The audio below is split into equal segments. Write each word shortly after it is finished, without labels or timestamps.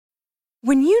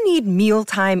When you need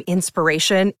mealtime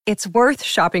inspiration, it's worth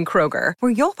shopping Kroger,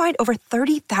 where you'll find over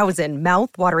 30,000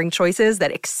 mouth-watering choices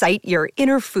that excite your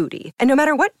inner foodie. And no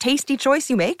matter what tasty choice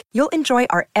you make, you'll enjoy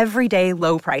our everyday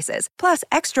low prices, plus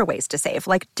extra ways to save,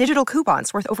 like digital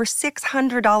coupons worth over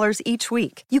 $600 each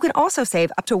week. You can also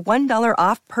save up to $1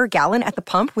 off per gallon at the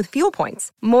pump with fuel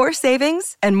points. More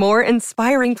savings and more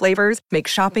inspiring flavors make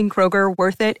shopping Kroger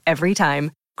worth it every time.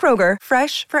 Kroger,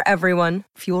 fresh for everyone.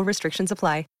 Fuel restrictions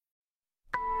apply.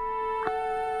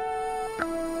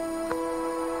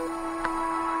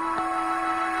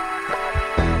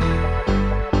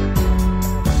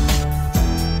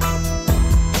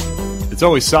 It's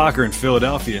always soccer in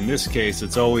Philadelphia. In this case,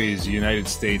 it's always the United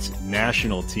States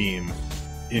national team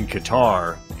in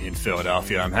Qatar in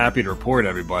Philadelphia. I'm happy to report,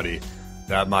 everybody,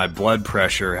 that my blood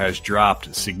pressure has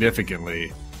dropped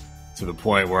significantly to the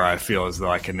point where I feel as though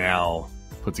I can now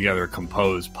put together a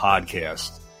composed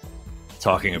podcast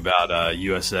talking about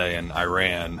USA and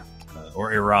Iran,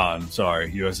 or Iran,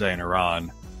 sorry, USA and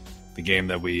Iran, the game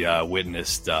that we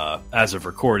witnessed as of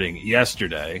recording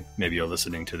yesterday. Maybe you're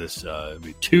listening to this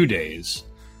 2 days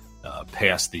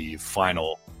past the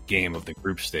final game of the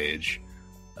group stage.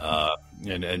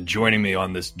 And joining me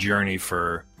on this journey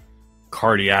for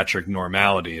cardiac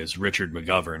normality is Richard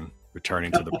McGovern,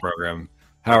 returning to the program.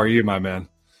 How are you, my man?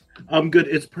 I'm good.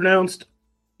 It's pronounced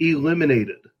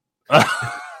eliminated.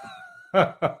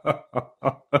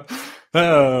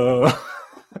 Oh.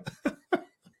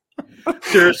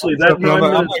 Seriously, that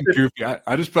I'm like goofy.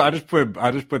 I just put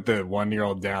the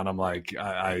 1-year-old down. I'm like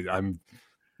I'm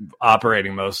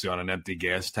operating mostly on an empty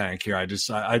gas tank here. It's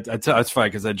funny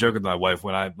because I joke with my wife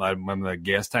when the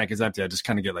gas tank is empty, I just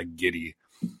kind of get like giddy.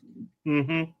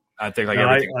 Mm-hmm. I think like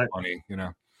everything's funny, you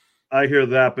know. I hear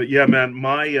that, but yeah, man,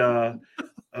 my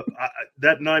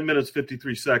that 9 minutes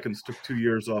 53 seconds took 2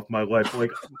 years off my life.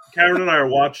 Like Karen and I are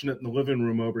watching it in the living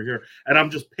room over here, and I'm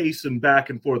just pacing back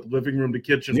and forth, living room to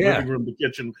kitchen, living room to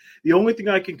kitchen. The only thing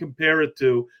I can compare it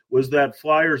to was that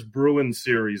Flyers Bruins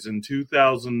series in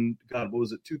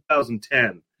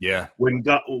 2010? Yeah, when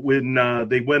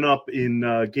they went up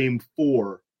in Game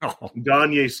 4. Oh.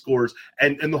 Gagne scores,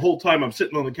 and the whole time I'm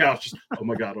sitting on the couch, just oh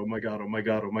my god.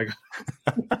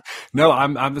 No,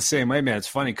 I'm the same way, man. It's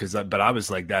funny but I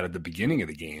was like that at the beginning of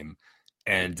the game,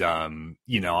 and I'm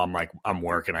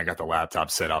working. I got the laptop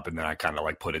set up, and then I kind of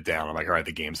like put it down. I'm like, all right,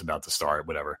 the game's about to start,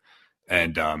 whatever.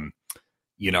 And I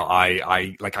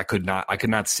could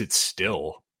not sit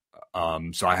still.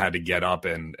 So I had to get up,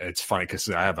 and it's funny because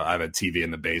I have a TV in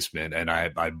the basement, and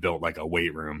I built like a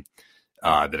weight room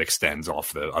that extends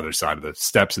off the other side of the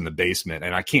steps in the basement,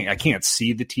 and I can't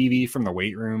see the TV from the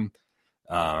weight room.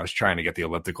 I was trying to get the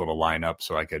elliptical to line up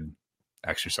so I could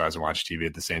exercise and watch TV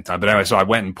at the same time. But anyway, so I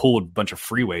went and pulled a bunch of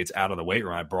free weights out of the weight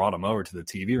room. I brought them over to the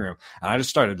TV room, and I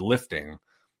just started lifting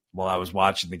while I was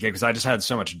watching the game because I just had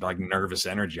so much like nervous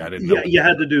energy. I didn't know. Yeah, you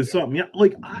had to do something. Yeah,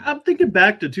 like I'm thinking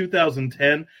back to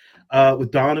 2010 with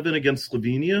Donovan against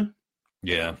Slovenia.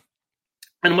 Yeah.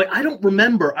 And I'm like, I don't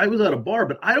remember. I was at a bar,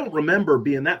 but I don't remember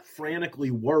being that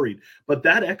frantically worried. But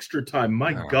that extra time,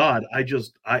 my God, I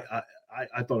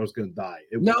thought I was going to die.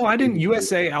 I didn't.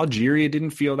 USA Algeria didn't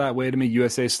feel that way to me.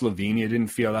 USA Slovenia didn't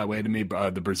feel that way to me.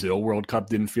 The Brazil World Cup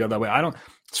didn't feel that way.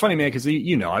 It's funny, man, because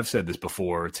I've said this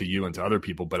before to you and to other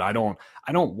people, but I don't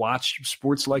watch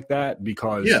sports like that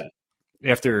because. Yeah.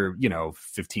 After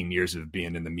 15 years of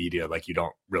being in the media, like you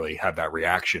don't really have that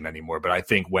reaction anymore. But I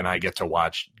think when I get to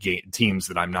watch teams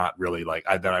that I'm not really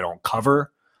that I don't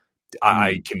cover,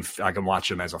 I can watch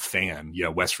them as a fan.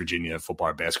 West Virginia football,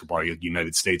 or basketball,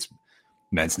 United States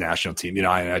men's national team.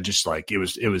 I just like it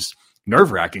was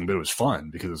nerve wracking, but it was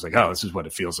fun because it was like, oh, this is what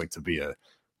it feels like to be a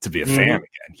fan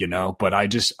again. But I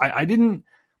don't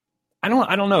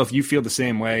know if you feel the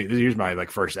same way. Here's my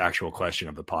first actual question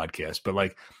of the podcast, but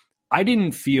I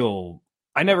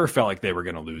never felt like they were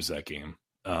going to lose that game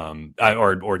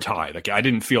or tie. Like I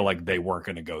didn't feel like they weren't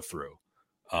going to go through.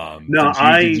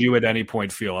 Did you at any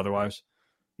point feel otherwise?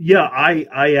 Yeah,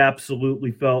 I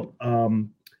absolutely felt it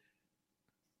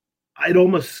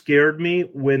almost scared me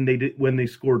when they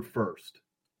scored first.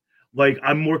 Like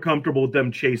I'm more comfortable with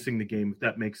them chasing the game, if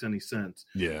that makes any sense.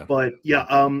 Yeah. But yeah,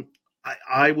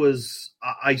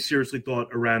 I seriously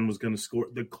thought Iran was going to score.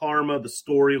 The karma, the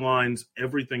storylines,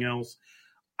 everything else.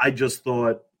 I just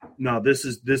thought, no, this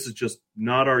is just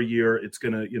not our year. It's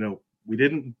going to, we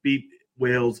didn't beat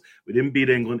Wales. We didn't beat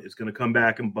England. It's going to come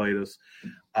back and bite us.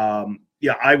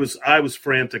 Yeah, I was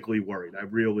frantically worried. I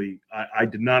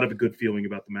did not have a good feeling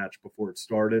about the match before it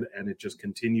started, and it just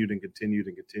continued and continued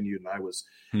and continued. And I was,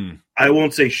 I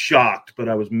won't say shocked, but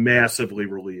I was massively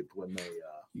relieved when they.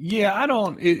 Yeah,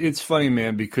 it's funny,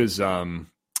 man, because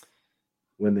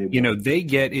when they they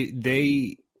get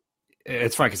it.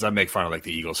 It's funny because I make fun of like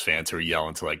the Eagles fans who are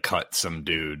yelling to like cut some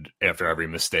dude after every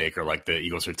mistake, or like the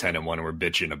Eagles are 10-1 and we're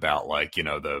bitching about like,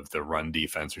 the run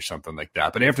defense or something like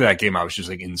that. But after that game, I was just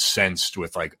like incensed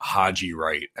with like Haji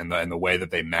Wright and the way that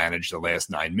they managed the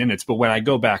last 9 minutes. But when I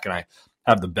go back and I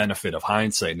have the benefit of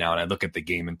hindsight now and I look at the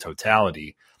game in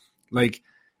totality, like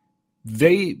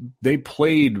they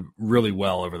played really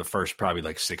well over the first probably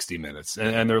like 60 minutes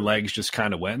and their legs just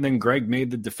kind of went. And then Greg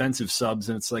made the defensive subs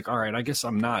and it's like, all right, I guess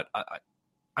I'm not,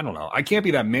 I don't know. I can't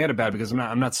be that mad about it because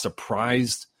I'm not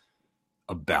surprised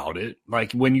about it.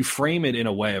 Like when you frame it in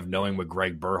a way of knowing what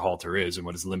Greg Berhalter is and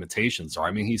what his limitations are.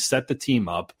 I mean, he set the team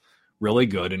up really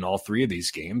good in all three of these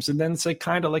games. And then it's like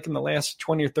kind of like in the last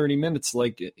 20 or 30 minutes,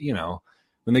 like,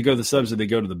 when they go to the subs or they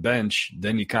go to the bench,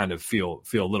 then you kind of feel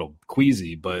a little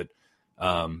queasy, but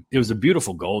it was a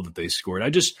beautiful goal that they scored. I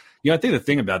think the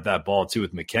thing about that ball too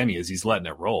with McKennie is he's letting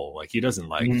it roll. Like he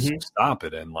doesn't stop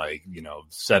it and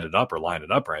set it up or line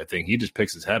it up or anything. He just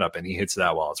picks his head up and he hits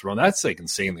that while it's rolling. That's like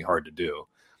insanely hard to do.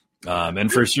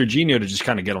 And for Serginho to just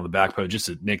kind of get on the back post just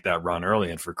to make that run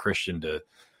early and for Christian to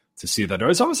see that.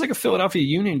 It's almost like a Philadelphia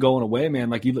Union going away,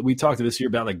 man. Like we talked this year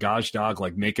about like Gazdag,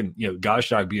 like making,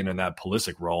 Gazdag being in that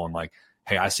Pulisic role and like,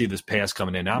 hey, I see this pass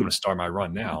coming in now. I'm going to start my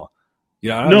run now.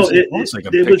 Yeah, no, it's like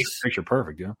a picture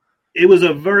perfect. Yeah, it was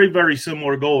a very, very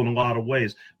similar goal in a lot of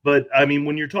ways. But I mean,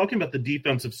 when you're talking about the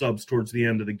defensive subs towards the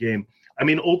end of the game, I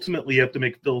mean, ultimately you have to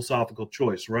make a philosophical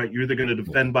choice, right? You're either going to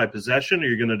defend by possession or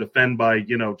you're going to defend by,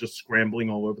 just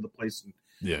scrambling all over the place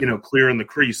and, clearing the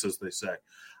crease, as they say.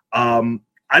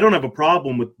 I don't have a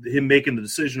problem with him making the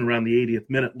decision around the 80th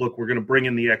minute. Look, we're going to bring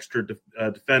in the extra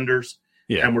defenders,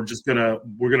 and we're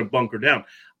going to bunker down.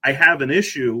 I have an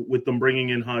issue with them bringing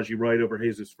in Haji Wright over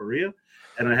Jesus Faria,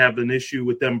 and I have an issue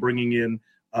with them bringing in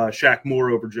Shaq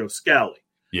Moore over Joe Scally.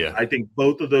 Yeah, I think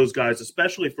both of those guys,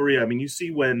 especially Faria. I mean, you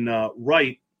see when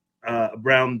Wright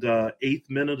around 8th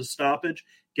minute of stoppage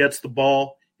gets the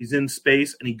ball, he's in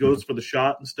space, and he goes for the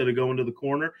shot instead of going to the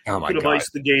corner. Oh my Could have God.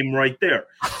 iced the game right there.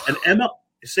 And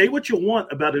say what you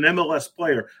want about an MLS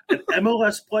player. An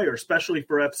MLS player, especially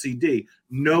for FCD,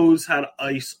 knows how to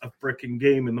ice a freaking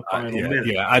game in the final minute.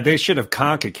 Yeah, they should have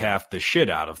CONCACAF the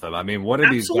shit out of them. I mean, what are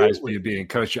these guys being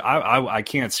coached? I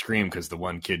can't scream because the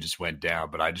one kid just went down,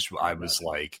 but I was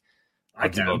like, I'll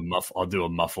do a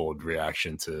muffled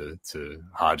reaction to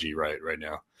Haji right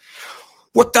now.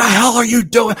 What the hell are you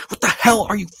doing? What the hell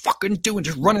are you fucking doing?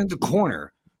 Just run into the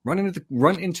corner. Run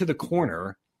into the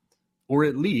corner, or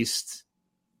at least.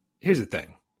 Here's the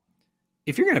thing.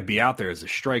 If you're going to be out there as a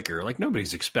striker, like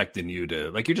nobody's expecting you to,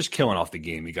 like you're just killing off the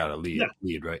game. You got to lead,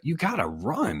 right? You got to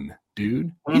run,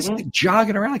 dude. He's like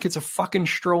jogging around like it's a fucking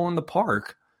stroll in the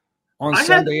park on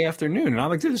Sunday afternoon. And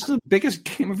I'm like, dude, this is the biggest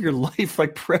game of your life.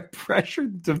 Like pressure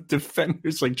the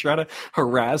defenders, like try to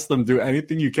harass them, do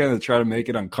anything you can to try to make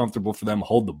it uncomfortable for them.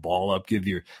 Hold the ball up, give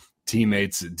your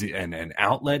teammates an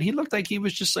outlet. He looked like he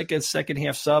was just like a second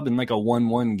half sub in like a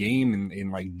 1-1 game in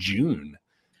like June.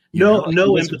 No, he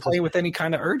wasn't playing with any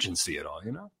kind of urgency at all,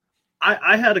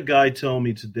 I had a guy tell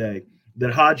me today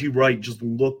that Haji Wright just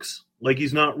looks like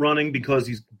he's not running because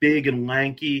he's big and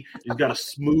lanky. He's got a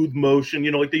smooth motion,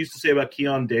 like they used to say about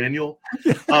Keon Daniel.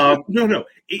 No,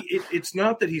 it's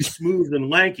not that he's smooth and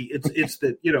lanky. It's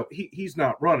that he's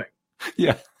not running.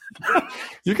 Yeah,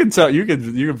 you can tell. You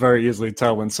can very easily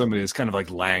tell when somebody is kind of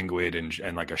like languid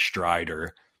and like a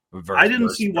strider. I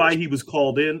didn't see why he was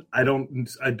called in. I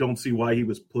don't see why he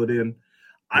was put in.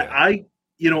 Yeah.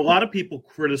 A lot of people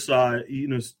criticize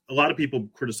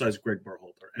Greg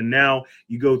Berhalter, and now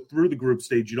you go through the group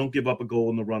stage, you don't give up a goal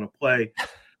in the run of play,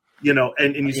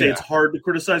 and you say it's hard to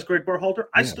criticize Greg Berhalter.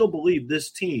 I still believe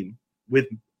this team with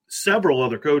several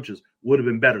other coaches would have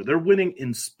been better. They're winning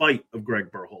in spite of Greg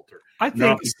Berhalter. I think,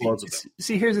 not because of him.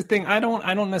 See, here's the thing. I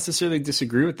don't necessarily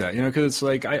disagree with that, because it's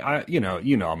like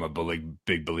I'm a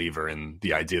big believer in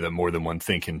the idea that more than one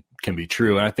thing can be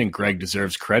true. And I think Greg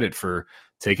deserves credit for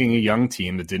taking a young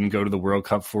team that didn't go to the World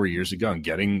Cup 4 years ago and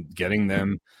getting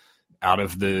them out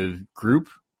of the group,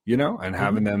 and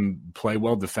having them play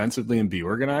well defensively and be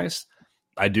organized.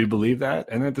 I do believe that.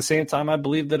 And at the same time, I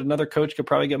believe that another coach could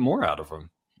probably get more out of them.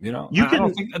 I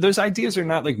don't think those ideas are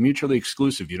not like mutually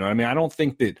exclusive. You know what I mean? I don't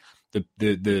think that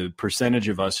the percentage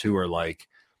of us who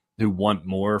want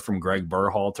more from Greg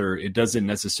Berhalter, it doesn't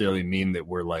necessarily mean that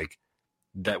we're like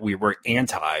that we were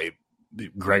anti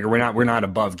Greg, or we're not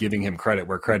above giving him credit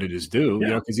where credit is due,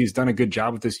 because he's done a good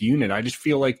job with this unit. I just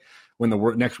feel like when the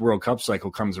next World Cup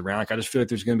cycle comes around, like I just feel like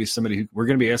there's going to be somebody who we're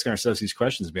going to be asking ourselves these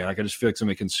questions, man. Like I just feel like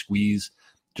somebody can squeeze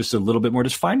just a little bit more,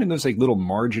 just finding those like little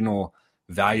marginal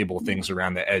valuable things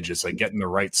around the edges, like getting the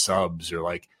right subs or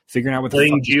like figuring out what the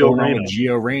Playing fuck is going on with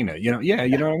Gio Reyna. You know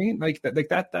what I mean? Like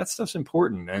that stuff's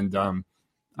important. And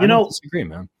I don't disagree,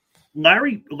 man.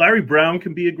 Larry Brown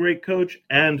can be a great coach,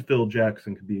 and Phil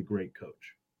Jackson can be a great coach.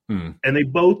 And they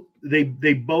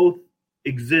both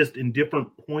exist in different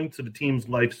points of a team's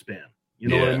lifespan. You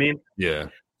know what I mean? Yeah.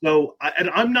 So,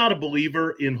 I'm not a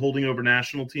believer in holding over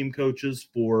national team coaches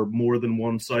for more than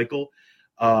one cycle.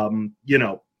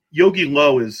 Yogi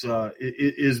Low is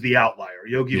the outlier.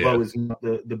 Yogi Low is not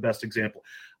the best example.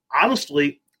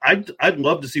 Honestly, I'd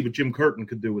love to see what Jim Curtin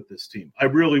could do with this team. I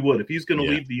really would. If he's going to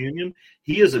leave the Union,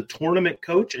 he is a tournament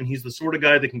coach, and he's the sort of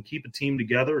guy that can keep a team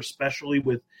together, especially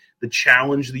with the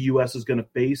challenge the U.S. is going to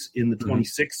face in the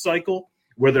 26th cycle,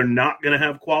 where they're not going to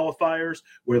have qualifiers,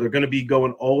 where they're going to be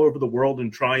going all over the world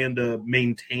and trying to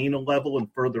maintain a level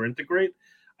and further integrate.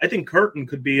 I think Curtin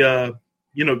could be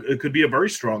it could be a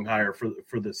very strong hire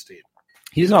for this team.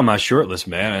 He's on my short list,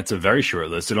 man. It's a very short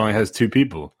list. It only has two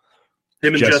people.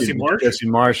 Him and Jesse Marsh? Jesse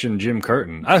Marsh and Jim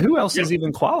Curtin. Who else is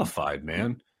even qualified,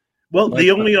 man? Well, the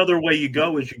only other way you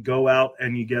go is you go out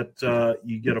and you get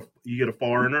a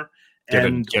foreigner.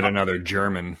 Get another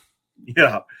German.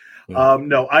 Yeah.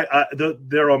 No,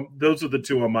 those are the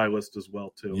two on my list as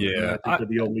well too. Yeah, I think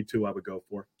they're the only two I would go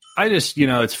for. I just,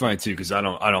 it's funny too because I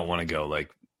don't want to go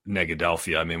like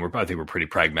Negadelphia. I mean, I think we're pretty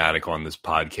pragmatic on this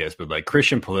podcast, but like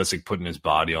Christian Pulisic putting his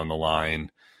body on the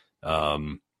line,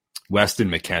 Weston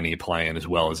McKennie playing as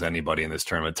well as anybody in this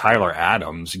tournament, Tyler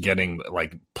Adams getting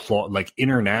like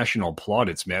international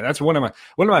plaudits, man. That's one of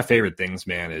my favorite things,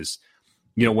 man. Is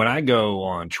when I go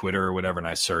on Twitter or whatever and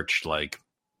I search like,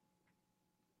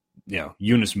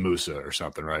 Yunus Musa or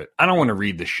something, right? I don't want to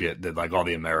read the shit that like all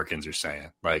the Americans are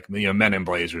saying. Like, Men in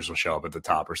Blazers will show up at the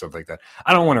top or something like that.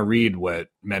 I don't want to read what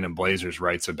Men in Blazers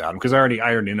writes about him because I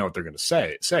already know what they're going to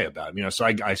say about him. So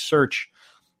I search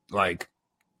like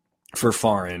for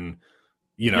foreign,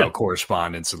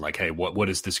 correspondence and like, hey, what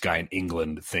does this guy in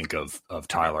England think of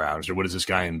Tyler Adams, or what does this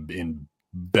guy in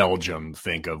Belgium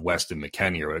think of Weston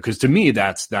McKennie, or because to me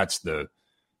that's the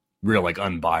real like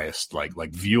unbiased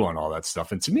like view on all that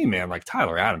stuff. And to me, man, like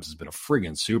Tyler Adams has been a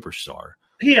friggin' superstar.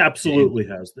 He absolutely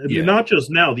has. Not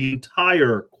just now, the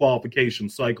entire qualification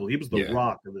cycle. He was the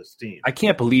rock of this team. I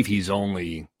can't believe he's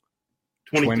only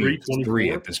 23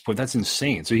 at this point. That's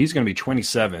insane. So he's going to be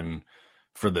 27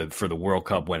 for the World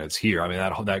Cup when it's here. I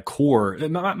mean, that core.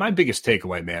 My biggest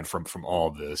takeaway, man, from all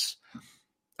of this.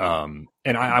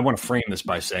 And I want to frame this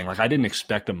by saying, like, I didn't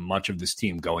expect much of this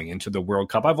team going into the World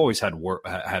Cup. I've always had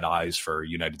eyes for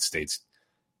United States,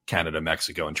 Canada,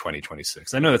 Mexico in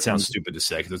 2026. I know that sounds stupid to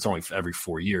say because it's only every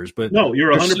 4 years, but no,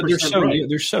 you're 100% right.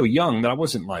 They're so young that I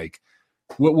wasn't like,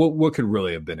 what could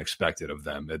really have been expected of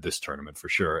them at this tournament for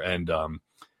sure. And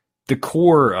the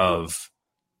core of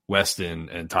Weston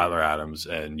and Tyler Adams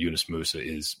and Yunus Musa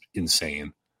is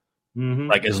insane. Mm-hmm.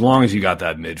 Like, as long as you got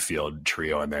that midfield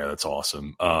trio in there, that's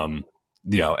awesome.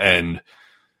 And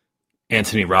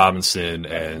Anthony Robinson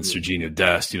and Serginho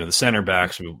Dest, the center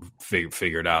backs will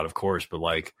figure it out, of course, but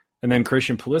like, and then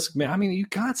Christian Pulisic, man, I mean, you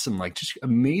got some like just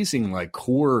amazing like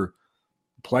core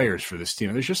players for this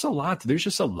team. There's just a lot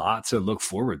to look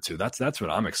forward to. That's what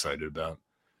I'm excited about.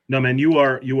 No, man, you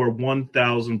are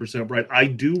 1,000% right. I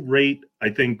do rate,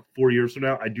 I think 4 years from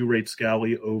now, I do rate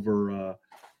Scally over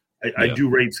I do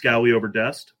rate Scally over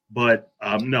Dest, but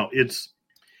no, it's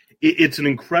an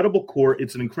incredible core.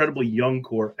 It's an incredibly young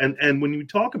core. And when you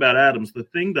talk about Adams, the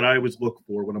thing that I always look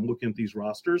for when I'm looking at these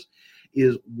rosters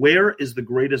is where is the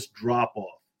greatest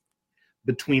drop-off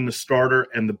between the starter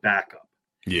and the backup.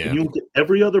 Yeah. And you look at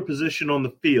every other position on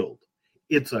the field,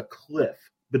 it's a cliff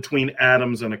between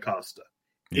Adams and Acosta.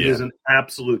 It is an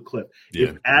absolute cliff. Yeah.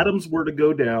 If Adams were to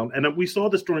go down, and we saw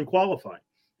this during qualifying,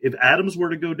 if Adams were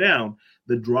to go down,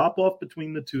 the drop-off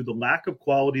between the two, the lack of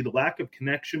quality, the lack of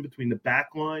connection between the back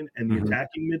line and the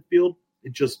attacking midfield,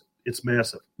 it's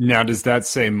massive. Now, does that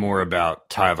say more about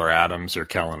Tyler Adams or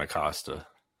Kellen Acosta?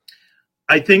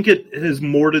 I think it has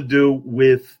more to do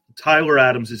with Tyler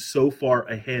Adams is so far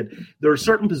ahead. There are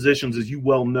certain positions, as you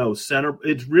well know, it's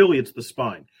the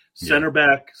spine. Center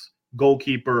backs,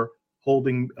 goalkeeper,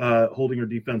 holding or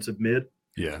defensive mid,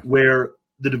 where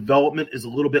the development is a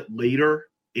little bit later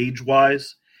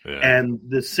age-wise, and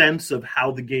the sense of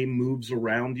how the game moves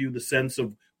around you, the sense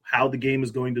of how the game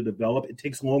is going to develop, it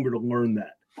takes longer to learn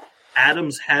that.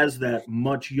 Adams has that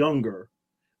much younger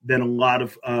than a lot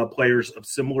of players of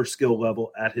similar skill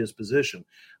level at his position.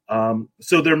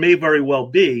 So there may very well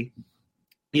be,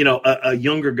 a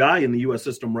younger guy in the U.S.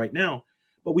 system right now,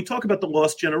 but we talk about the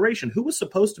lost generation. Who was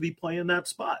supposed to be playing that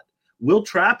spot? Will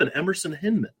Trapp and Emerson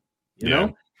Hinman, you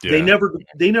know? Yeah.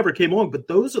 They never came along, but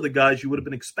those are the guys you would have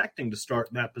been expecting to start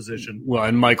in that position. Well,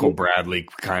 and Michael Bradley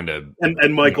kind of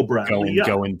and Michael Bradley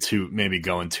going too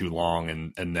long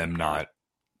and them not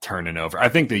turning over. I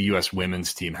think the U.S.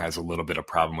 women's team has a little bit of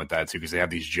problem with that too, because they have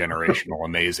these generational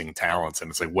amazing talents, and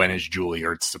it's like, when is Julie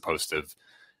Ertz supposed to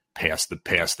pass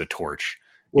the torch?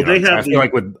 Well, I feel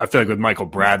like with Michael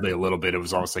Bradley a little bit, it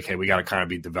was almost like, hey, we got to kind of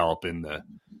be developing the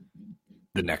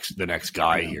next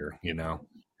guy here, you know.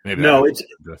 Maybe it's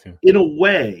in a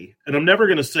way, and I'm never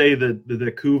going to say that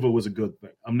Kuva was a good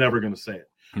thing. I'm never going to say it.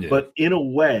 Yeah. But in a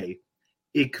way,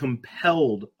 it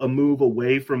compelled a move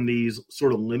away from these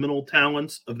sort of liminal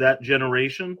talents of that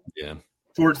generation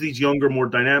towards these younger, more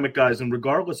dynamic guys. And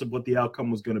regardless of what the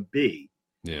outcome was going to be,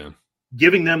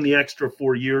 giving them the extra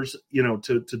 4 years, you know,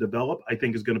 to develop, I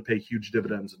think is going to pay huge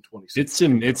dividends in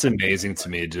 2016. It's amazing to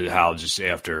me how just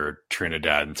after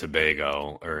Trinidad and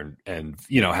Tobago and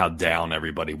you know how down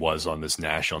everybody was on this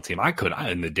national team.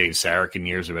 In the Dave Sarachan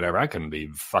years or whatever, I couldn't be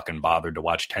fucking bothered to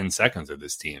watch 10 seconds of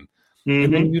this team.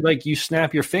 Mm-hmm. And then you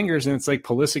snap your fingers and it's like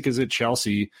Pulisic is at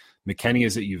Chelsea, McKennie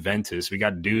is at Juventus. We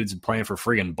got dudes playing for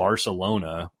friggin'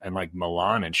 Barcelona and like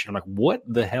Milan and shit. I'm like, what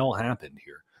the hell happened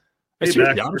here? I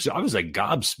was like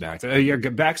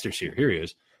gobsmacked. Baxter's here. Here he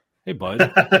is. Hey, bud.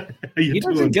 He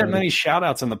doesn't get many shout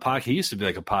outs on the podcast. He used to be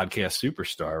like a podcast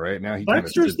superstar, right? Now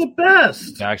Baxter's the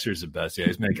best. Baxter's the best. Yeah,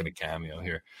 he's making a cameo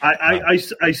here. I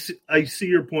see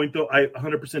your point, though. I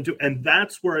 100% do. And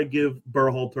that's where I give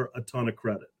Berhalter a ton of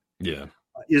credit. Yeah.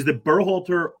 Is that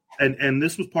Berhalter, and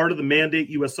this was part of the mandate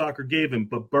U.S. Soccer gave him,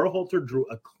 but Berhalter drew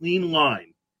a clean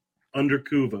line under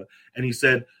Kuva, and he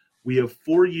said, we have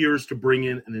 4 years to bring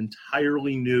in an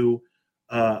entirely new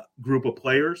group of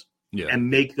players and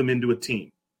make them into a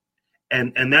team.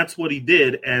 And that's what he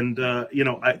did. And, you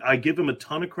know, I give him a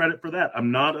ton of credit for that.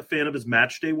 I'm not a fan of his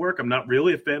match day work. I'm not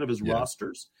really a fan of his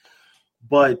rosters.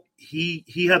 But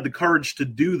he had the courage to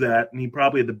do that, and he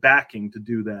probably had the backing to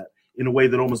do that in a way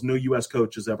that almost no U.S.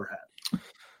 coach has ever had.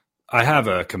 I have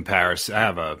a comparison. I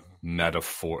have a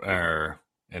metaphor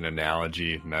an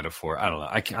analogy, metaphor. I don't know.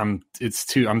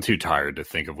 I'm too tired to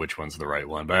think of which one's the right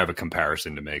one, but I have a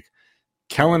comparison to make.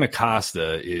 Kellen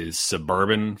Acosta is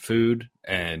suburban food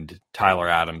and Tyler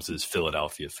Adams is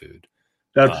Philadelphia food.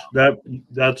 That's not bad.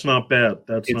 It's not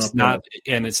bad.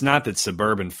 And it's not that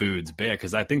suburban food's bad,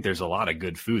 because I think there's a lot of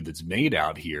good food that's made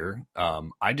out here.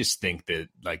 I just think that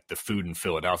like the food in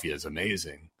Philadelphia is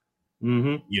amazing.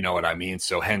 Mm-hmm. You know what I mean?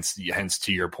 So hence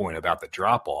to your point about the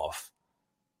drop off,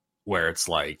 where it's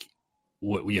like,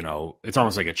 you know, it's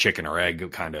almost like a chicken or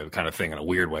egg kind of thing in a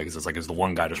weird way, because it's like, is the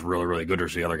one guy just really, really good or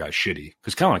is the other guy shitty?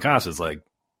 Because Kellen Acosta is like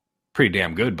pretty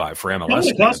damn good for MLS.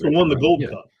 Kellen Acosta won the Gold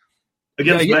Cup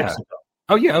against Mexico.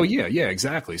 Oh yeah,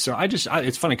 exactly. So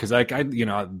it's funny because I you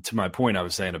know, to my point I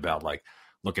was saying about like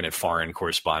looking at foreign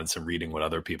correspondence and reading what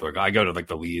other people are. I go to like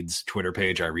the Leeds Twitter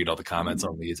page. I read all the comments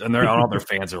on Leeds, and all their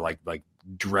fans are like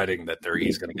dreading that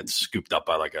he's going to get scooped up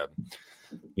by like a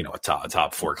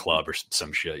top four club or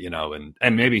some shit, you know,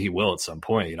 and maybe he will at some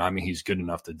point. You know, I mean, he's good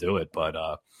enough to do it, but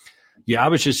yeah,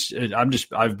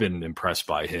 I've been impressed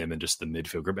by him and just the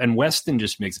midfield group. And Weston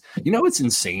just makes, you know, it's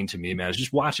insane to me, man. Is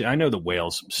just watch it. I know the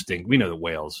Wales stink. We know the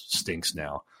Wales stinks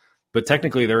now, but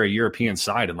technically they're a European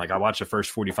side. And like, I watched the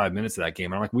first 45 minutes of that game,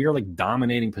 and I'm like, we are like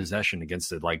dominating possession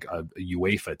against a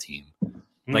UEFA team.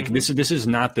 Mm-hmm. Like this is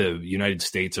not the United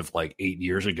States of like 8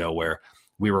 years ago where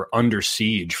we were under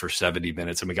siege for 70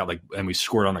 minutes and we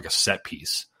scored on like a set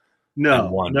piece. No,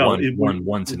 won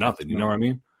 1-0. You know what I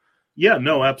mean? Yeah,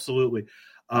 no, absolutely.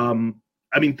 I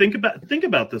mean, think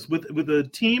about this with a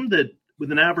team that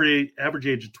with an average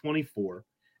age of 24,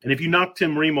 and if you knock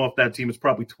Tim Ream off that team, it's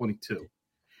probably 22.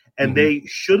 And they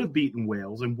should have beaten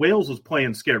Wales, and Wales was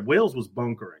playing scared. Wales was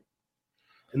bunkering,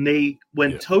 and they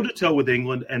went toe to toe with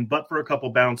England, and but for a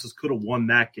couple bounces, could have won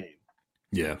that game.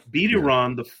 Yeah, beat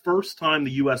Iran, the first time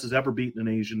the U.S. has ever beaten an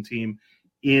Asian team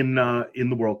in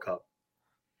the World Cup,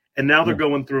 and now they're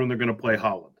going through and they're going to play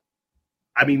Holland.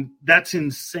 I mean, that's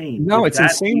insane. No, it's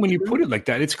insane when you put it like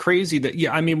that. It's crazy that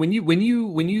I mean, when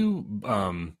you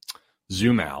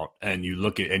zoom out and you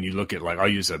look at like, I'll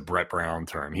use a Brett Brown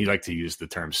term. He liked to use the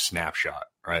term snapshot,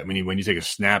 right? When you take a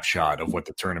snapshot of what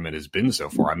the tournament has been so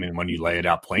far, I mean, when you lay it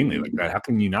out plainly like that, how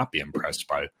can you not be impressed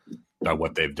by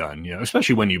what they've done? You know,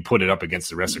 especially when you put it up against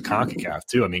the rest of CONCACAF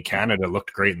too. I mean, Canada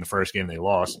looked great in the first game they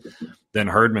lost. Then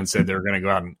Herdman said they were going to go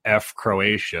out and F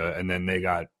Croatia, and then they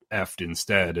got F'd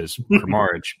instead, as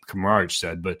Kramaric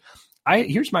said. But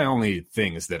here's my only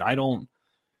thing is that I don't,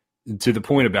 to the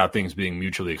point about things being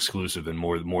mutually exclusive and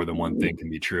more than one thing can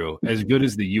be true. As good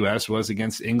as the U.S. was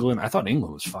against England, I thought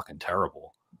England was fucking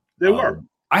terrible. They were.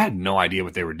 I had no idea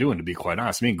what they were doing, to be quite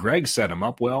honest. I mean, Greg set him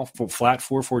up well, flat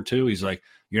 4-4-2. He's like,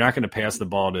 you're not going to pass the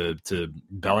ball to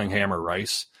Bellingham or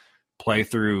Rice. Play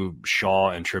through Shaw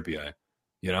and Trippier,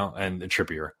 and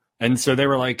Trippier. And so they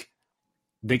were like,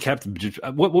 they kept,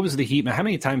 what was the heat? How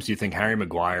many times do you think Harry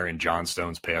Maguire and John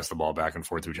Stones passed the ball back and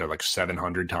forth to each other? Like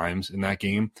 700 times in that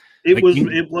game? It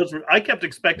was. I kept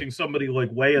expecting somebody like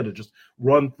Weah to just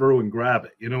run through and grab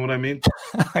it. You know what I mean?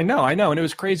 I know. And it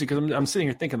was crazy because I'm sitting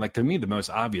here thinking, like, to me, the most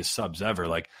obvious subs ever,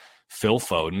 like Phil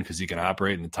Foden, because he can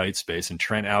operate in a tight space, and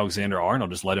Trent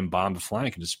Alexander-Arnold, just let him bomb the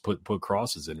flank and just put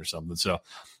crosses in or something. So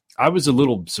I was a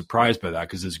little surprised by that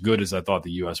because as good as I thought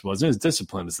the U.S. was, and as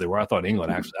disciplined as they were, I thought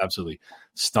England actually absolutely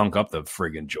stunk up the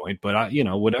friggin' joint. But,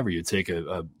 whatever, you take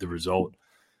the result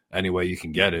any way you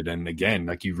can get it. And again,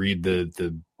 like you read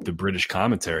the British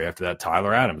commentary after that,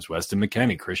 Tyler Adams, Weston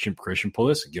McKennie, Christian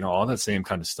Pulisic, all that same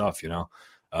kind of stuff,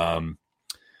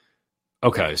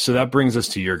 Okay, so that brings us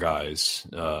to your guys.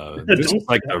 This is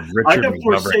like a Richard. I have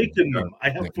forsaken them. I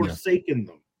have forsaken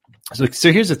them.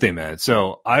 So here's the thing, man.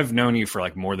 So I've known you for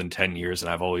like more than 10 years,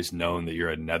 and I've always known that you're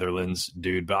a Netherlands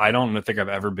dude, but I don't think I've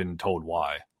ever been told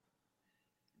why.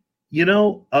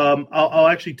 I'll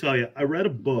actually tell you. I read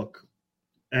a book,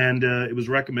 and it was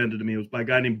recommended to me. It was by a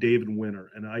guy named David Winter,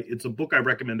 and it's a book I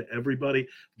recommend to everybody.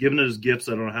 Given it as gifts,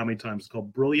 I don't know how many times. It's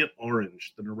called Brilliant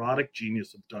Orange: The Neurotic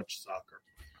Genius of Dutch Soccer.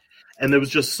 And there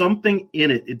was just something in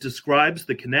it. It describes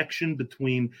the connection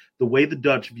between the way the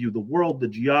Dutch view the world, the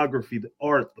geography, the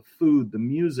art, the food, the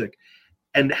music,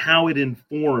 and how it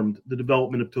informed the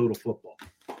development of total football.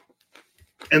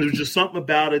 And there's just something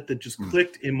about it that just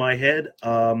clicked in my head.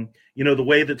 The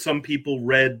way that some people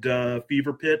read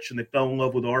Fever Pitch and they fell in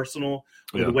love with Arsenal,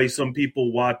 or the way some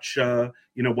people watch the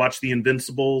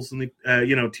Invincibles and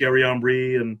Thierry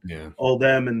Henry and all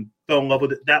them and fell in love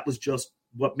with it. That was just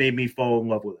what made me fall in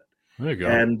love with it. There you go.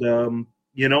 And,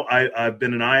 I've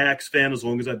been an Ajax fan as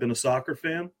long as I've been a soccer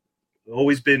fan. I've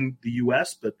always been the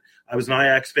U.S., but I was an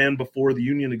Ajax fan before the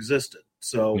Union existed.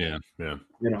 So,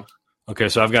 Okay,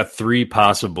 so I've got 3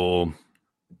 possible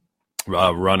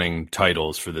running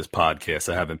titles for this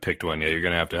podcast. I haven't picked one yet. You're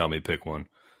going to have to help me pick one.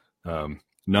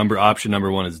 Option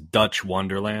number 1 is Dutch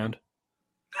Wonderland.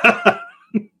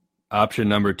 Option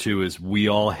number 2 is We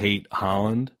All Hate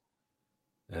Holland.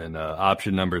 And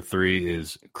option number 3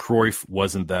 is Cruyff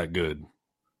Wasn't That Good.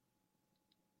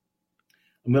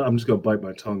 I'm just going to bite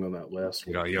my tongue on that last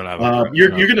one. You don't have you're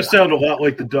going to sound a lot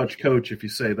like the Dutch coach if you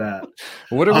say that.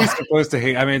 What are we supposed to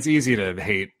hate? I mean, it's easy to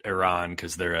hate Iran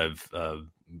because they're a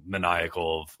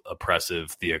maniacal,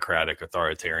 oppressive, theocratic,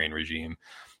 authoritarian regime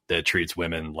that treats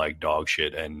women like dog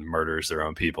shit and murders their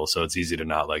own people. So it's easy to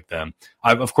not like them.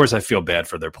 Of course, I feel bad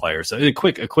for their players. So a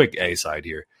quick A side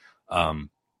here.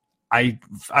 I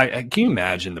can you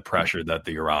imagine the pressure that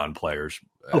the Iran players?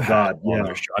 Oh God,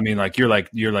 yeah. I mean, you're like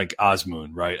Osmoon,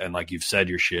 right? And like you've said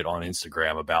your shit on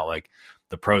Instagram about like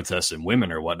the protests and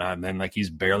women or whatnot, and then like he's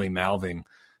barely mouthing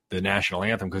the national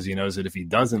anthem because he knows that if he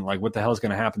doesn't, like, what the hell is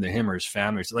going to happen to him or his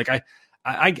family? So like I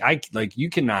like you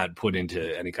cannot put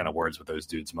into any kind of words what those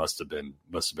dudes must have been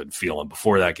feeling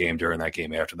before that game, during that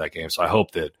game, after that game. So I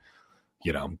hope that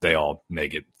they all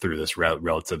make it through this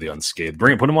relatively unscathed.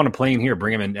 Put them on a plane here,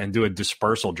 bring them in and do a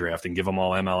dispersal draft and give them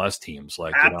all MLS teams.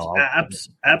 Like,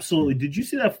 absolutely. Did you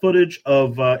see that footage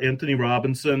of Anthony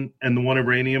Robinson and the one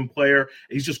Iranian player?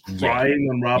 He's just crying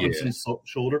on Robinson's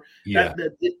shoulder. Yeah.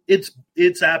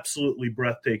 It's absolutely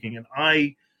breathtaking. And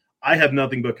I have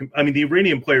nothing but, the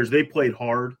Iranian players, they played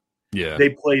hard. Yeah. They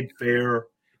played fair.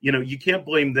 You can't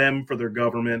blame them for their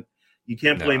government. You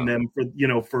can't blame them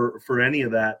for any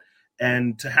of that.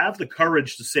 And to have the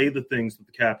courage to say the things that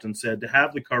the captain said, to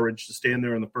have the courage to stand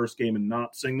there in the first game and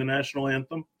not sing the national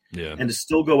anthem, and to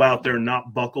still go out there and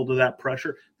not buckle to that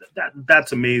pressure,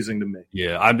 that's amazing to me.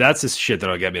 Yeah, that's the shit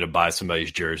that'll get me to buy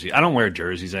somebody's jersey. I don't wear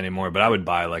jerseys anymore, but I would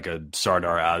buy like a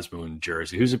Sardar Azmoun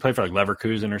jersey. Who's he play for, like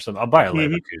Leverkusen or something? I'll buy a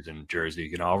Leverkusen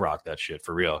jersey. I'll rock that shit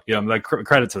for real. I'm like,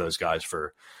 credit to those guys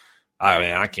for.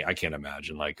 I can't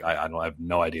imagine. Like, I have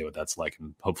no idea what that's like,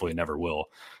 and hopefully never will.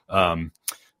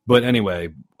 But anyway,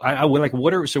 I would like,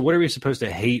 what are we supposed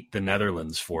to hate the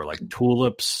Netherlands for? Like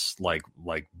tulips, like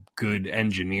good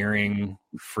engineering,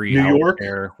 free New York.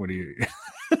 Healthcare? What do you?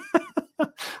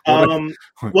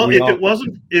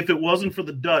 If it wasn't for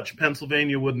the Dutch,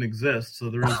 Pennsylvania wouldn't exist. So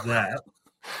there is that.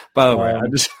 By the way,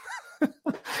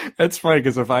 that's funny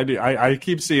because if I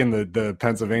keep seeing the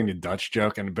Pennsylvania Dutch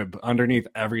joke, but underneath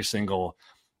every single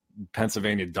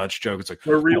Pennsylvania Dutch joke, it's like,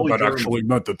 that actually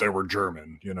meant that they were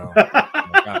German,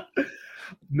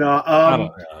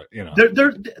 No,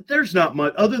 there's not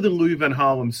much other than Louis van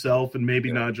Gaal himself and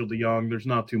maybe Nigel de Jong. There's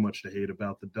not too much to hate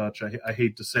about the Dutch. I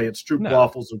hate to say it.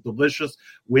 Stroopwafels are delicious.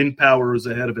 Wind power is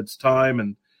ahead of its time,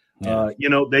 and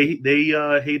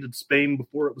they hated Spain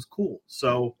before it was cool.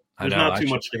 So there's not too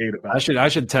much to hate about. I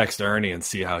should text Ernie and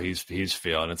see how he's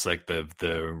feeling. It's like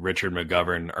the Richard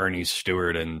McGovern, Ernie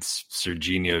Stewart, and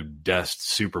Serginho Dest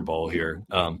Super Bowl here.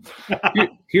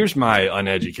 Here's my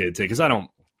uneducated take because I don't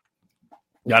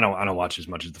watch as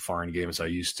much of the foreign game as I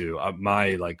used to.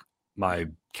 My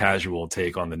casual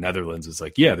take on the Netherlands is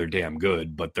like, yeah, they're damn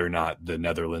good, but they're not the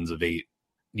Netherlands of 8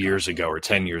 years ago or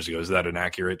 10 years ago. Is that an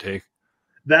accurate take?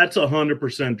 That's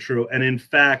 100% true. And in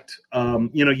fact,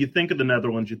 you think of the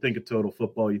Netherlands, you think of total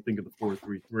football, you think of the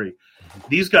 4-3-3.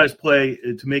 These guys play,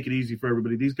 to make it easy for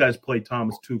everybody, these guys play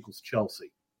Thomas Tuchel's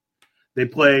Chelsea. They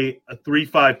play a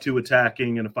 3-5-2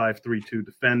 attacking and a 5-3-2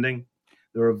 defending.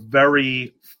 They're a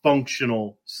very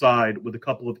functional side with a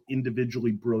couple of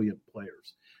individually brilliant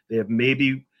players. They have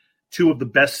maybe two of the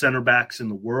best center backs in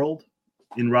the world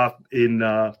in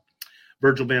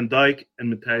Virgil van Dijk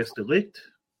and Matthijs de Ligt.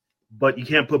 But you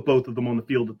can't put both of them on the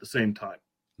field at the same time.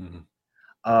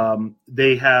 Mm-hmm.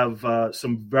 They have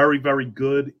some very, very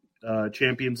good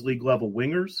Champions League level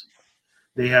wingers.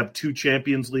 They have two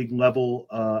Champions League level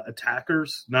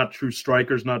attackers, not true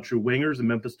strikers, not true wingers, in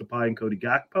Memphis Depay and Cody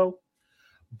Gakpo.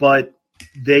 But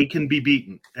they can be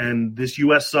beaten. And this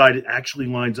U.S. side actually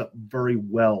lines up very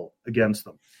well against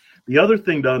them. The other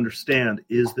thing to understand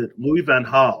is that Louis van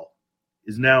Gaal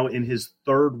is now in his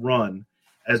third run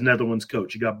as Netherlands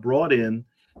coach. He got brought in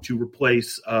to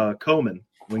replace Koeman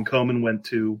when Koeman went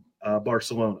to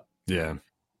Barcelona. Yeah.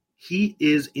 He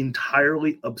is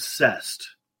entirely obsessed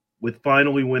with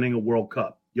finally winning a World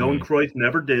Cup. Johan Cruyff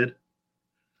never did.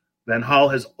 Van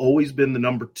Gaal has always been the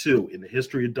number 2 in the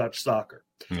history of Dutch soccer.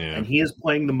 Yeah. And he is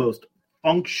playing the most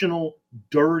functional,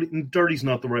 dirty's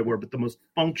not the right word, but the most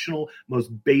functional,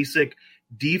 most basic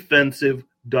defensive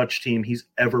Dutch team he's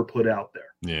ever put out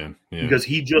there. Yeah. Because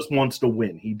he just wants to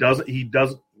win. He's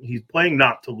playing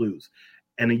not to lose.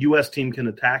 And a U.S. team can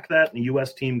attack that, and a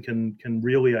U.S. team can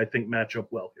really, I think, match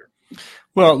up well here.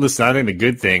 Well, listen, I think the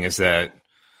good thing is that,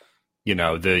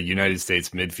 the United States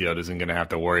midfield isn't going to have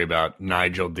to worry about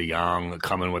Nigel de Jong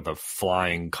coming with a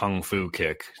flying kung fu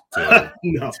kick to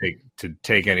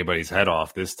take anybody's head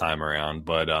off this time around.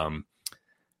 But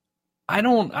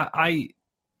I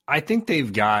think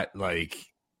they've got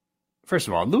first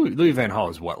of all, Louis van Gaal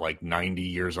is what, 90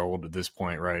 years old at this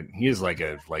point, right? He is like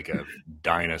a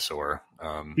dinosaur.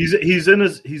 He's in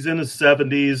his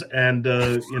 70s, and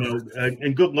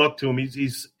and good luck to him.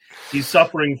 He's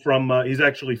suffering from he's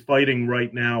actually fighting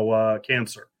right now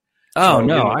cancer. Oh, so,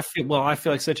 no, I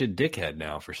feel like such a dickhead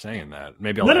now for saying that.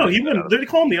 Maybe they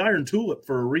call him the Iron Tulip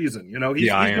for a reason. He's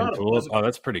Iron Tulip. Oh,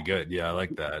 that's pretty good. Yeah, I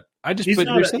like that.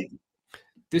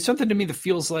 There's something to me that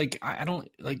feels like I don't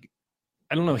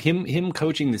know, him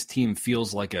coaching this team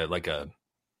feels like a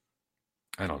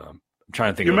I don't know. I'm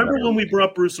trying to think. You remember when we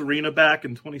brought Bruce Arena back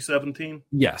in 2017?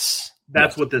 Yes.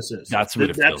 That's what this is. That's what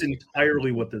it feels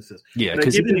entirely what this is. Yeah,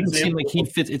 because it doesn't seem like he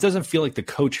fits. It doesn't feel like the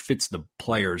coach fits the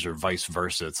players or vice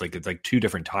versa. It's like two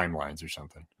different timelines or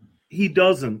something. He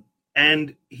doesn't,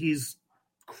 and he's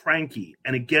cranky,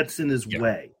 and it gets in his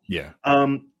way. Yeah.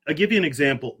 I'll give you an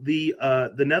example. The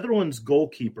Netherlands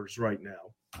goalkeepers right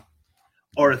now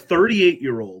are a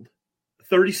 38-year-old,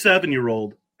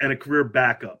 37-year-old, and a career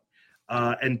backup.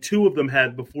 And two of them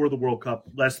had, before the World Cup,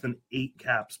 less than 8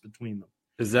 caps between them.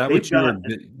 Is that what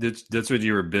that's what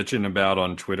you were bitching about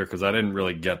on Twitter? Because I didn't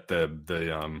really get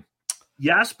the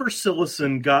Jasper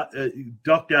Cillessen got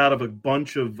ducked out of a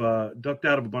bunch of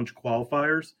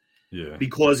qualifiers,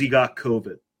 because he got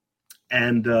COVID,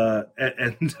 and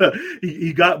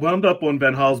he got wound up on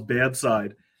Van Gaal's bad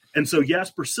side, and so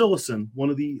Jasper Cillessen,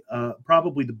 one of the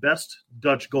probably the best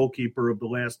Dutch goalkeeper of the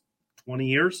last 20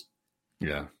 years,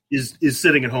 is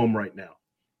sitting at home right now.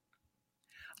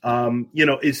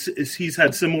 He's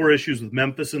had similar issues with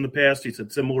Memphis in the past. He's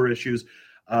had similar issues.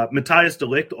 Matthijs de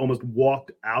Ligt almost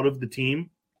walked out of the team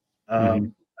after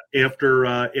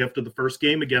the first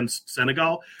game against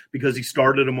Senegal because he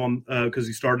started him on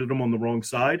the wrong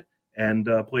side and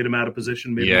played him out of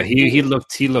position. He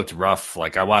looked rough.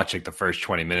 Like I watched the first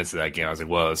 20 minutes of that game. I was like,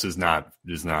 well, this is not.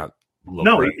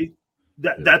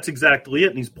 That's exactly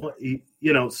it. And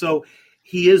so.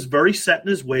 He is very set in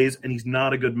his ways, and he's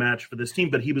not a good match for this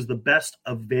team, but he was the best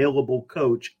available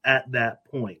coach at that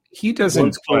point. He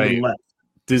doesn't play.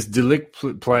 Does De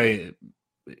Ligt play?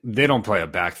 They don't play a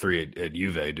back three at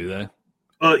Juve, do they?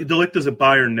 De Ligt is at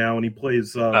Bayern now, and he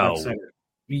plays center.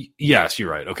 Yes,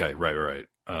 you're right. Okay, right.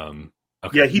 Okay.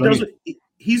 Yeah, he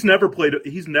he's never played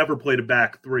a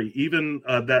back three. Even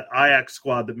that Ajax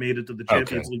squad that made it to the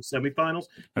Champions League semifinals,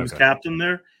 he was captain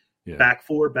there. Yeah. Back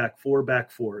four, back four,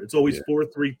 back four. It's always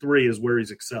 4-3-3 is where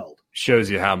he's excelled. Shows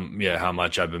you how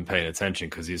much I've been paying attention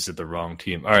because he's at the wrong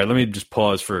team. All right, let me just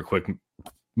pause for a quick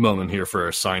moment here for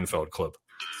a Seinfeld clip.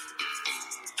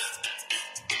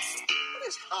 What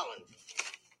is Holland?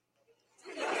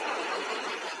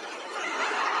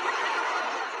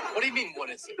 What do you mean, what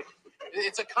is it?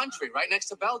 It's a country right next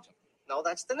to Belgium. No,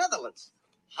 that's the Netherlands.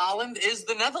 Holland is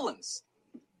the Netherlands.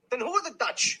 Then who are the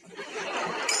Dutch?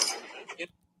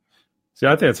 See,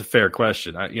 I think that's a fair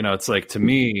question. It's like, to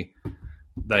me,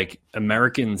 like,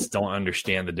 Americans don't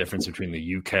understand the difference between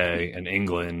the UK and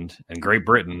England and Great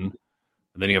Britain.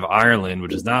 And then you have Ireland,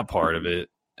 which is not part of it.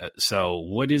 So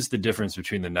what is the difference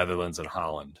between the Netherlands and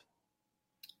Holland?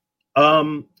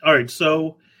 All right.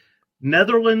 So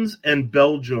Netherlands and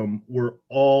Belgium were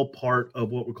all part of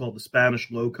what we call the Spanish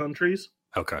Low Countries.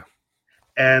 Okay.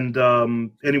 And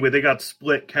anyway, they got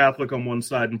split, Catholic on one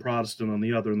side and Protestant on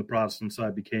the other, and the Protestant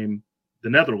side became the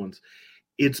Netherlands.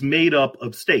 It's made up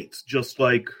of states, just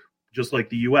like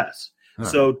the U.S. Huh.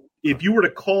 So if you were to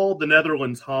call the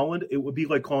Netherlands Holland, it would be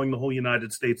like calling the whole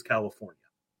United States California.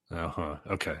 Uh-huh.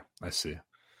 Okay, I see.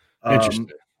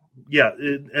 Interesting. Yeah,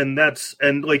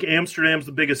 and like Amsterdam's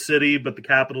the biggest city, but the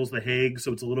capital's The Hague,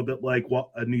 so it's a little bit like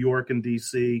New York and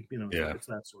D.C. It's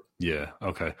that sort of. Yeah.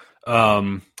 Okay.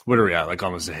 What are we at? Like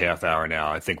almost a half hour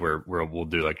now. I think we'll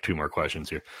do like 2 more questions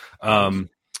here. I'll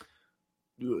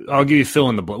give you fill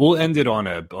in the blank. We'll end it on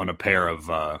a pair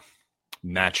of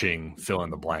matching fill in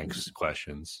the blanks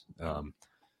questions. The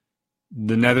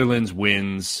Netherlands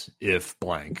wins if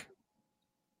blank.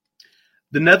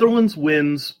 The Netherlands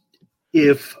wins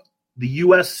if the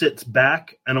U.S. sits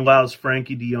back and allows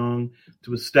Frankie de Jong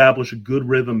to establish a good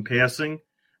rhythm passing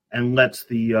and lets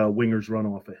the wingers run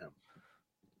off of him.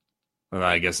 Well,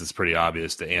 I guess it's pretty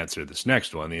obvious to answer this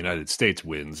next one. The United States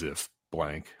wins if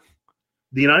blank.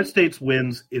 The United States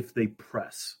wins if they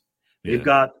press. They've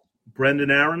got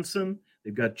Brendan Aronson.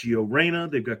 They've got Gio Reyna.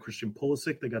 They've got Christian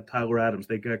Pulisic. They've got Tyler Adams.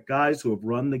 They've got guys who have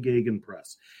run the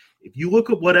gegenpress. If you look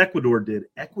at what Ecuador did,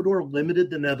 Ecuador limited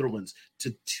the Netherlands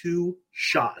to 2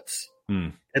 shots.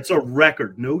 It's a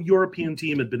record. No European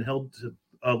team had been held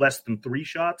to less than 3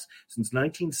 shots since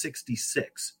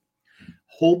 1966.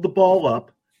 Hold the ball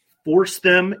up, force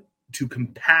them to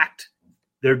compact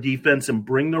their defense and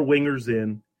bring their wingers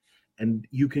in, and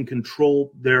you can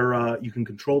control their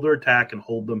attack and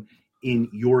hold them in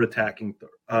your attacking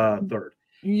third.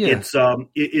 Yeah.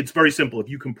 It's very simple. If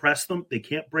you compress them, they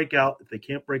can't break out. If they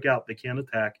can't break out, they can't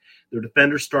attack. Their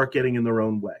defenders start getting in their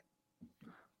own way.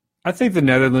 I think the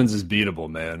Netherlands is beatable,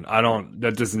 man.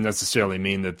 That doesn't necessarily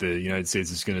mean that the United States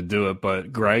is going to do it,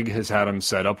 but Greg has had them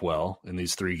set up well in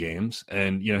these 3 games,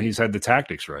 and he's had the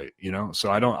tactics right.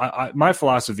 So my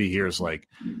philosophy here is like,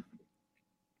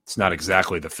 it's not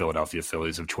exactly the Philadelphia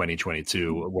Phillies of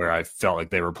 2022, where I felt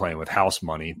like they were playing with house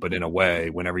money, but in a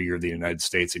way, whenever you're the United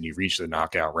States and you reach the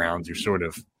knockout rounds,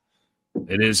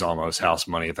 it is almost house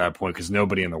money at that point, because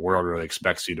nobody in the world really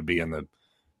expects you to be in the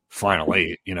final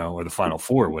 8, or the final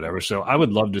 4 or whatever. So I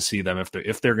would love to see them,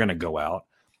 if they're going to go out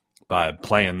by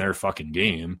playing their fucking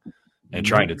game and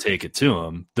trying to take it to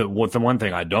them. The one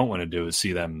thing I don't want to do is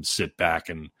see them sit back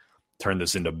and turn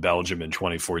this into Belgium in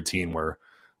 2014, where,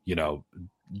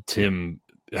 Tim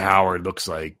Howard looks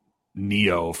like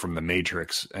Neo from the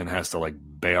Matrix and has to like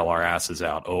bail our asses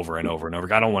out over and over and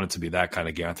over. I don't want it to be that kind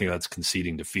of game. I think that's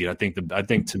conceding defeat. I think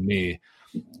to me,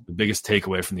 the biggest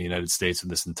takeaway from the United States in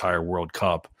this entire World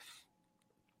Cup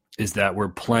is that we're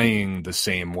playing the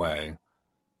same way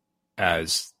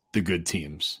as the good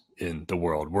teams in the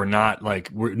world. We're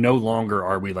no longer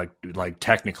are we like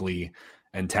technically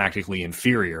and tactically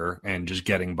inferior and just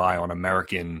getting by on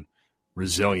American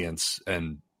resilience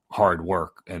and hard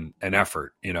work and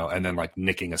effort, and then like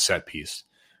nicking a set piece,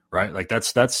 right? Like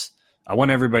that's I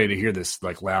want everybody to hear this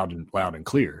like loud and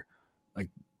clear. Like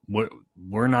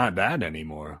we're not that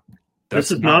anymore.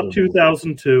 This is not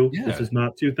 2002. Yeah. This is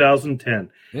not 2010.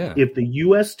 Yeah. If the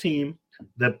U.S. team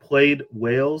that played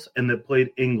Wales and that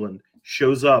played England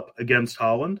shows up against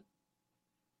Holland,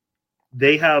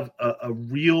 they have a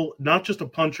real, not just a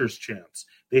puncher's chance.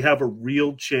 They have a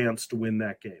real chance to win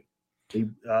that game.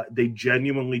 They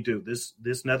genuinely do.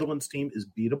 This Netherlands team is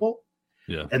beatable.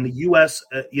 Yeah. And the U.S.,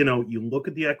 you look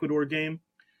at the Ecuador game,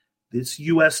 this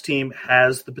U.S. team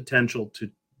has the potential to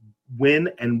win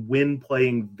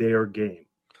playing their game.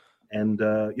 And,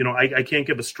 I can't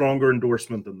give a stronger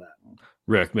endorsement than that.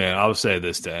 Rick, man, I'll say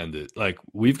this to end it. Like,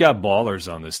 we've got ballers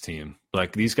on this team.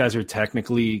 Like, these guys are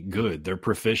technically good. They're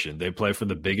proficient. They play for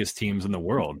the biggest teams in the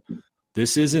world.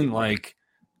 This isn't like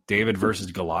David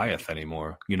versus Goliath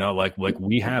anymore. Like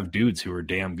we have dudes who are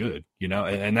damn good,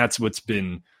 and that's what's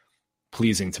been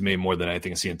pleasing to me more than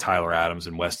anything, seeing Tyler Adams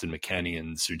and Weston McKennie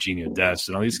and Serginho Dest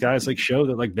and all these guys like show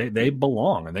that like they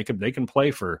belong and they can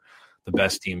play for the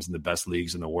best teams in the best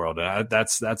leagues in the world. And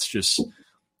that's just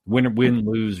win,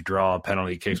 lose, draw,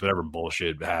 penalty kicks, whatever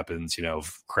bullshit happens,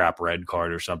 crap red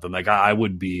card or something. Like I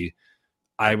would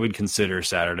consider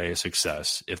Saturday a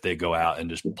success if they go out and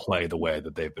just play the way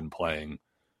that they've been playing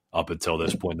up until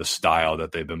this point, the style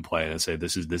that they've been playing, and say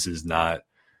this is not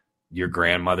your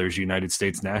grandmother's United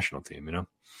States national team,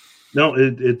 No,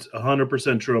 it's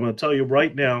 100% true. I'm going to tell you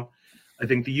right now, I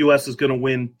think the U.S. is going to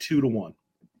win 2-1.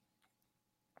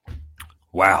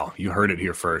 Wow, you heard it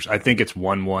here first. I think it's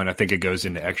 1-1. I think it goes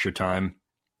into extra time.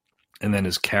 And then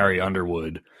as Carrie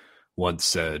Underwood once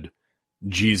said,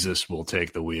 Jesus will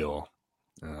take the wheel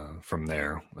from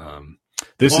there.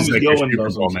 This is like your Super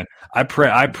Bowl, man. I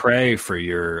pray for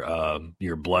your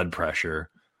blood pressure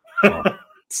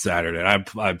Saturday. And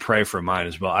I pray for mine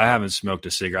as well. I haven't smoked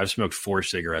a cigarette. I've smoked 4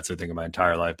 cigarettes, I think, in my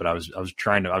entire life, but I was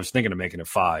thinking of making it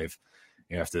 5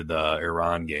 after the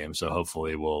Iran game. So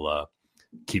hopefully we'll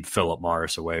keep Philip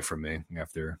Morris away from me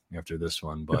after this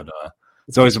one. But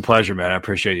it's always a pleasure, man. I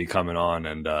appreciate you coming on,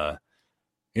 and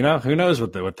who knows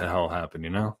what the hell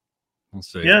happened, We'll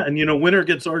see. Yeah, and winner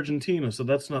gets Argentina, so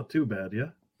that's not too bad, yeah.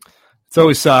 It's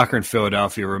always soccer in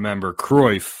Philadelphia. Remember,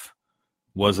 Cruyff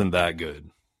wasn't that good.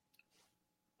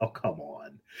 Oh, come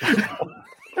on.